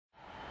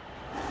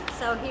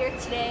So here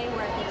today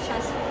we're at the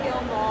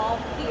Chesterfield Mall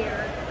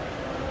here.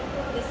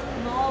 This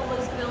mall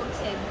was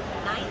built in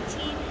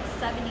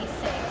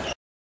 1976.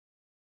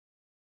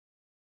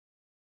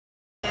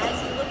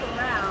 As you look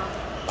around,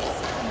 it's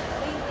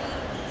completely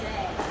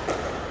dead.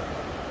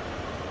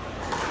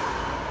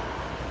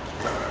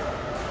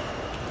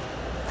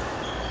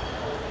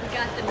 We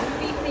got the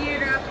movie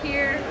theater up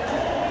here.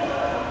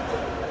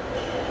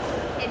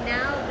 And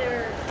now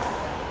they're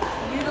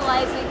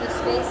utilizing the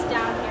space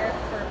down here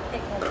for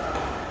pickleball.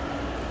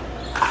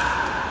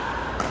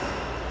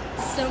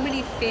 So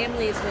many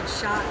families would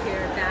shop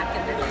here back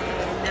in the day,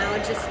 and now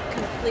just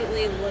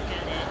completely look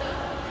at it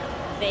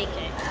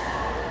vacant.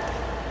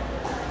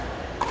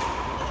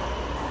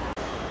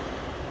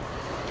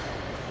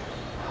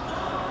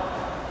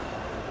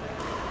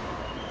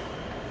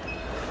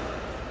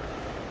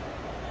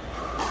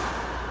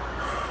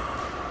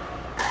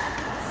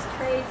 It's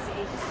crazy.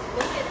 Just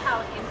look at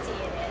how empty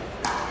it is.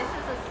 This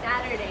is a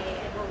Saturday,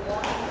 and we're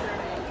walking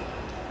through it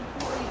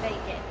completely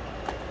vacant.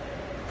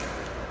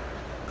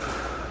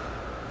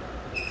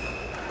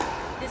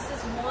 This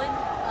is one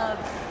of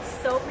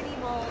so many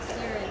malls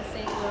here in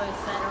St. Louis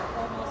that are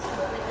almost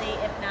completely,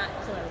 if not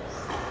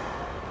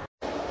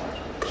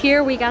closed.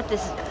 Here we got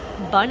this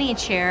bunny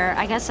chair.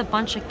 I guess a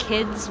bunch of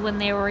kids when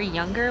they were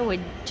younger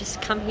would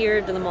just come here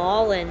to the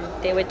mall and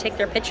they would take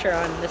their picture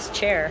on this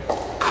chair.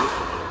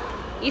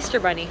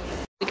 Easter bunny.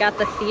 We got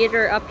the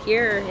theater up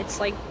here. It's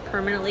like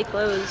permanently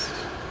closed.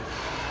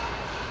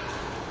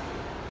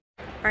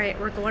 Alright,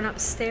 we're going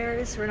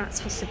upstairs. We're not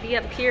supposed to be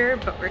up here,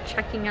 but we're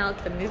checking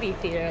out the movie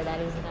theater that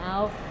is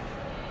now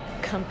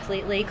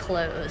completely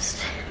closed.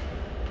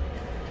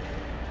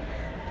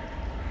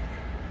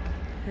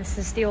 This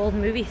is the old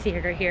movie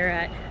theater here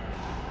at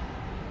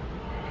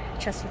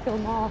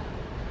Chesterfield Mall.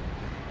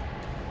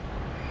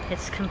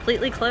 It's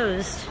completely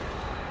closed.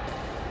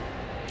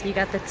 You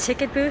got the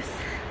ticket booth.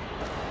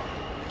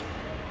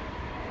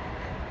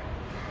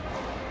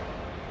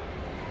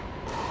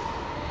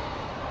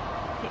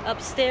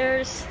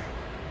 Upstairs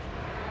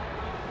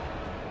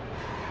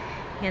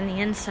and the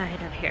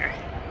inside of here.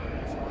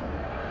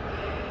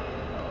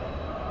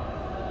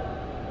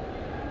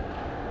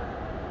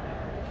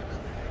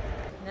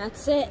 And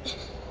that's it.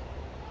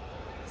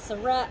 It's a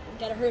wrap.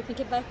 Gotta hurry up and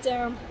get back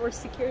down before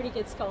security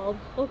gets called.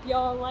 Hope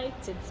y'all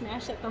liked and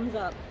smash that thumbs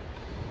up.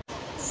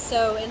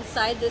 So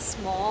inside this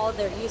mall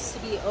there used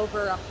to be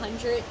over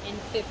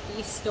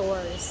 150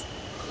 stores,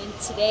 and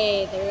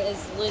today there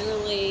is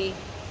literally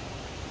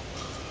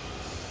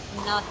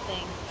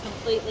nothing.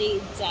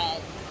 Completely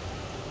dead.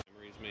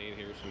 Memories made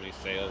here, so many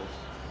sales,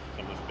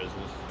 so much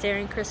business.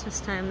 During Christmas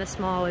time, this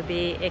mall would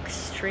be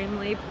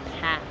extremely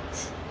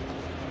packed.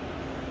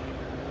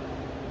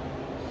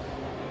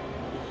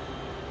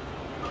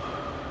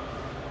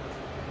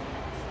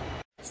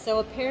 So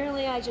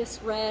apparently I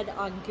just read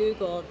on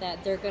Google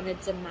that they're going to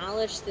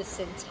demolish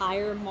this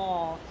entire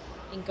mall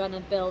and going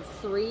to build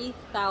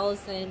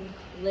 3,000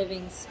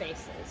 living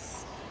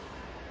spaces.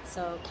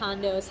 So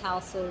condos,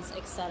 houses,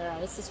 etc.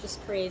 This is just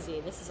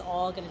crazy. This is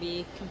all going to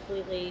be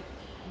completely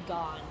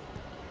gone.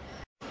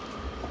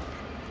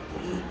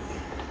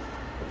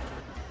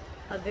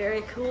 A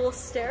very cool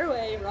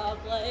stairway Rob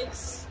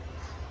likes.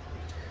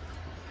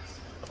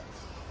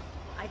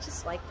 I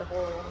just like the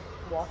whole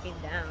walking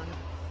down.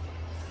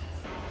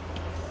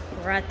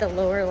 We're at the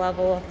lower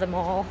level of the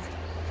mall.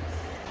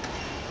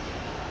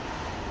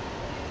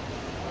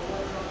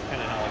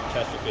 Kind of how like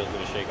Chesterfield's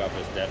going to shake off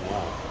his dead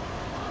wall.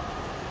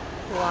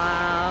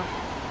 Wow.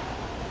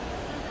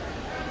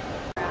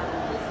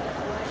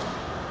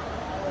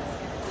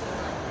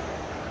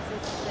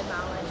 This is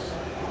demolished.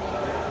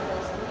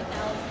 There's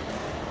 3,000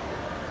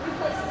 new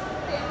places for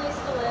families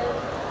to live.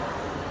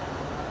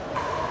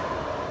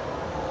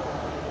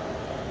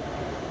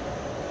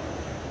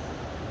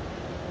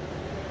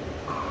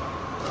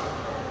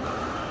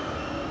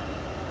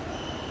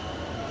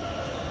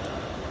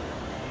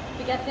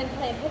 We got them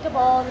playing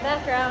pickleball in the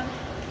background.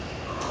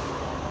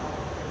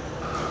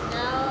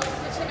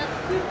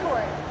 Food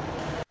court.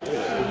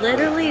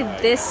 Literally,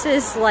 this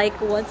is like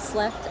what's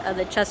left of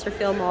the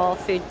Chesterfield Mall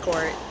food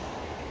court.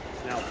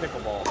 It's now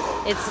pickleball.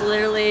 It's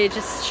literally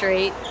just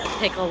straight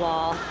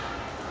pickleball.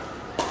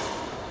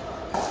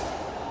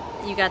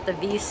 You got the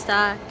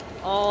Vista,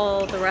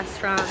 all the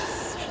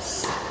restaurants,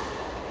 just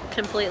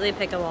completely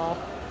pickleball.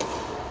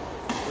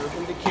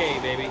 Urban Decay,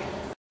 baby.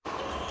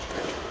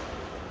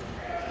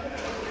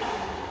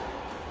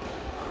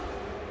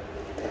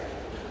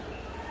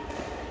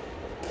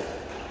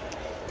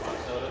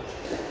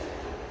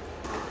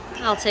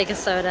 I'll take a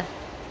soda.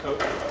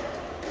 Coke.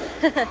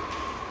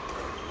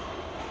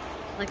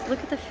 Like, look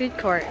at the food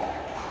court.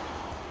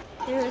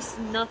 There is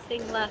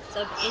nothing left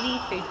of any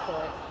food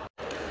court.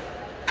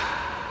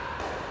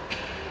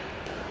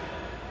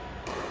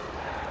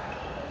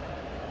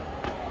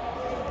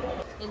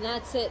 And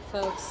that's it,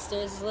 folks.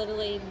 There's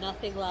literally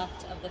nothing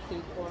left of the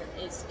food court.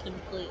 It's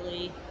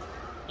completely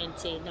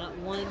empty. Not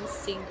one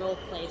single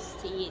place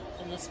to eat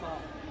in this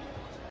mall.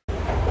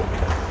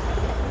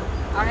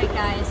 Alright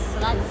guys, so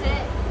that's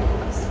it.